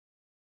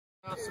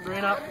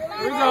Sabrina,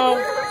 here we go.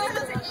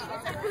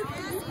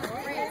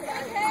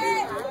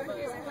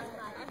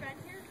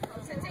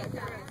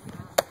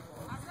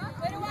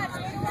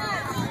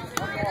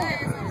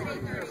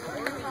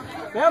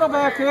 Battle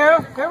back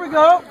here. Here we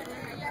go.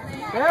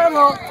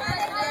 Battle.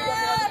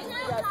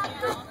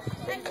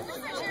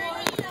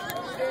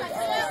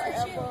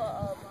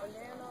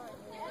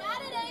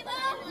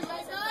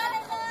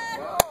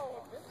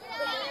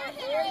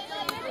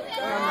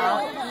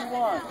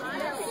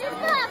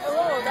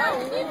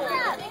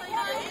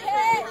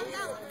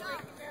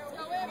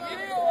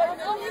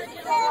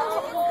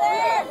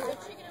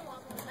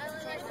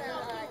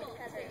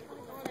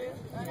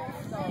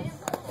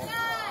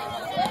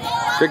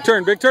 Big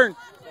turn, big turn. Okay,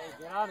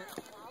 get on it.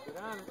 Get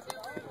on it.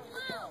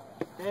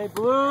 Okay,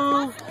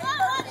 blue.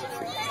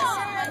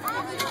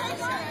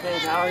 Okay,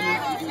 now I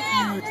need to do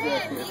huge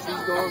back here.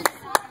 She's going.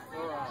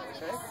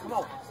 Okay, come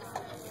on.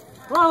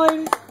 Come on,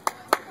 ladies.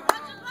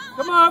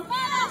 Come on.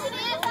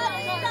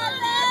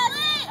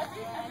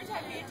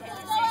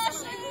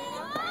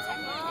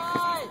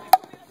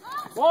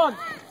 One.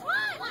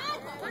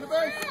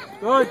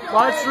 Good.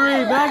 Watch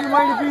three. Megan,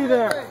 way to be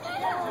there.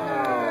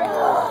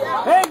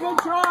 Hey, good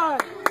try.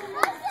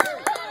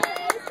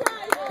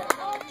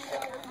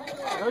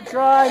 Good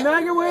try.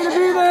 Megan, way to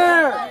be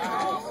there.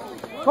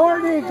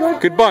 Courtney,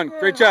 good bunt.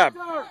 Great job.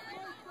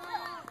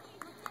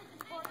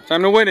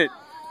 Time to win it.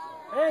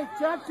 Hey,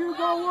 check 2,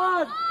 go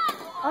 1.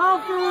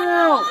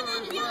 Outfield.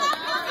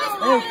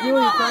 Hey,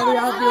 Julie, tell the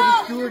outfield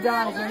it's do or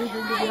dies.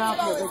 Anything to the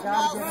outfield. They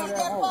got to get it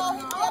at home.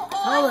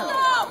 Tell them.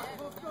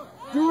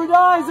 Do or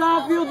dies,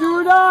 outfield. Do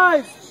or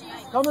dies.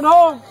 Coming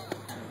home.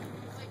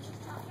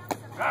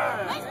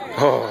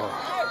 Oh.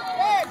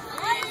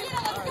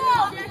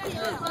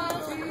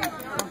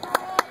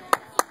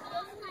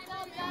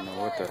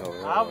 What the hell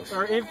that was.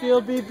 Our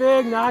infield be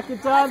big, knock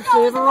it down,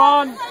 save a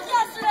run.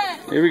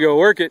 Here we go,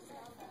 work it.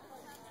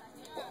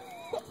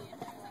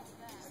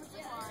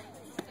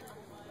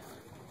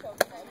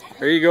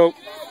 There you go.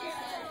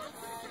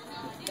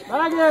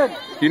 Megan.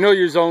 You know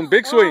your zone,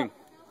 big swing.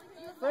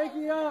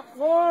 Frankie up,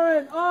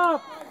 Lauren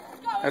up.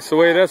 That's the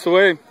way, that's the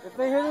way. If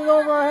they hit it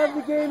over our head,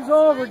 the game's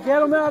over. Get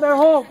them out of their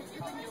home.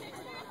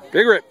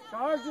 Big rip.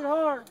 Charge it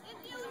hard.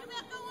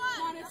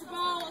 Let's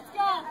go, let's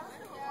go.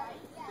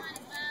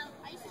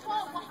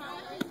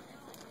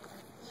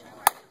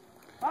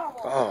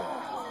 Oh.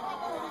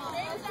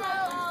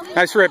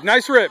 Nice rip,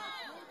 nice rip.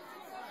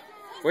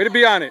 Way to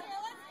be on it.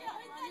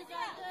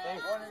 Hey.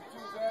 1 and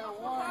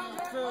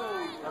 2, 1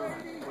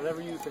 and 2.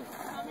 Whatever you think.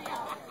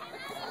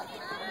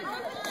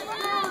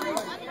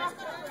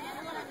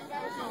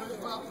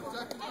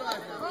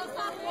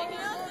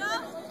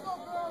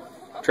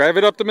 Drive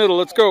it up the middle,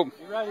 let's go. You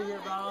ready here,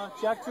 Bella?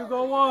 Check 2,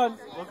 go 1.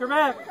 Look her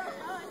back.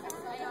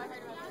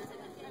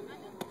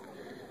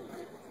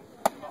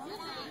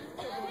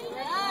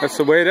 That's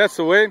the way, that's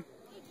the way.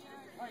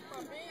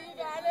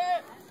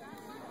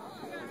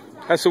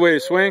 That's the way to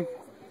swing.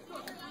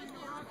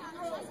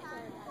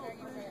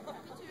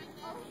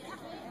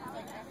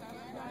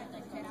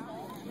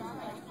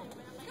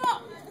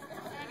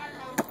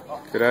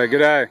 Good eye,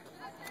 good eye.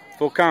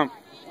 Full count.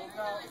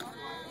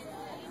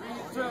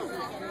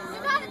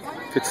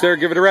 If it's there,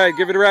 give it a ride,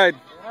 give it a ride.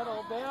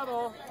 Battle,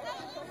 battle.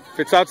 If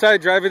it's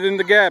outside, drive it in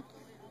the gap.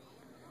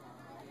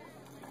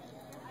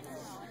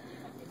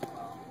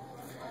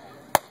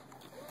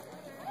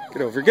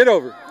 Get over, get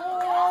over.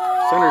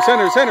 Center,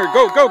 center, center.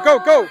 Go, go, go,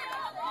 go.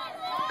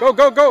 Go,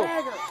 go, go.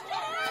 Hey,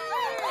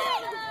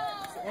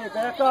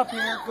 back up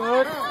here.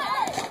 Good.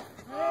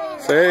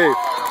 Save.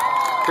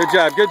 Good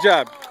job, good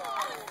job.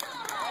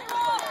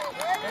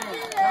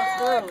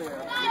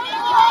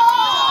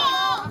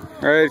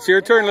 All right, it's your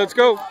turn. Let's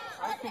go.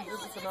 I can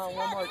visit them out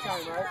one more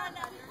time, right?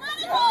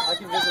 I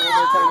can visit one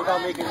more time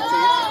without making it see it.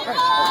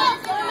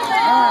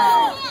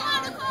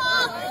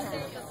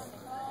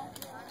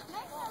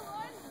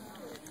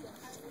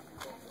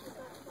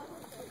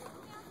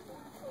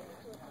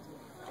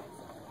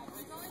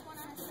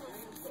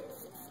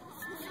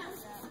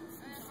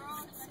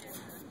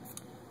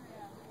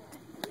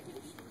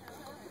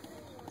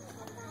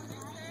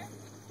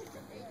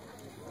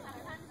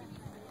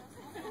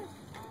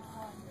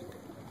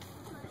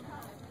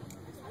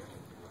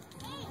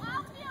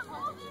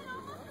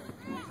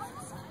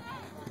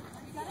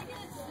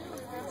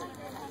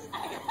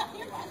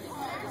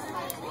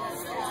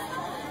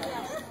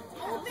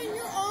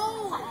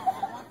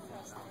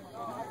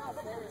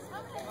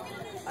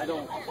 I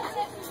don't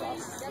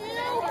trust.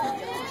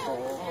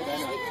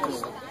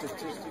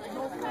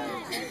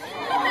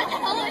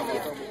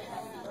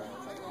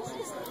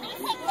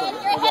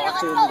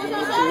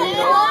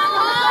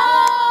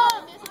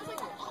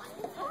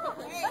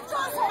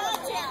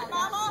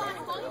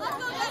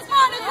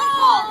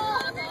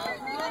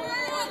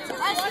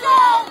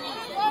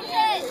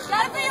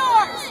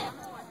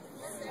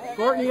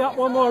 Courtney, up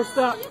one more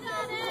step.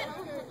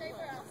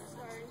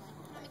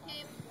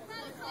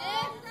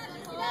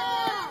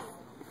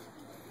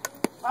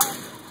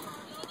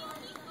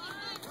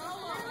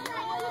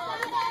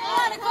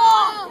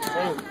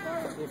 Hey,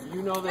 if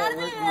you know that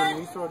when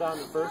we throw down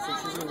the first and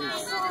she's going to be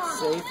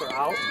safe or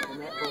out,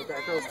 and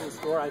that girl's going to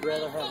score, I'd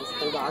rather have us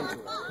hold on to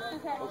it.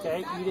 Okay?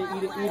 Eat it,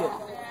 eat it, eat it.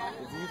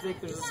 If you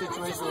think there's a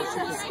situation where she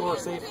can score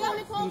safely,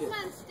 eat it.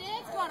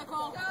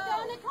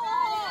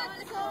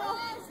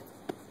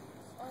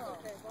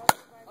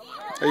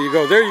 There you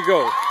go, there you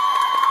go.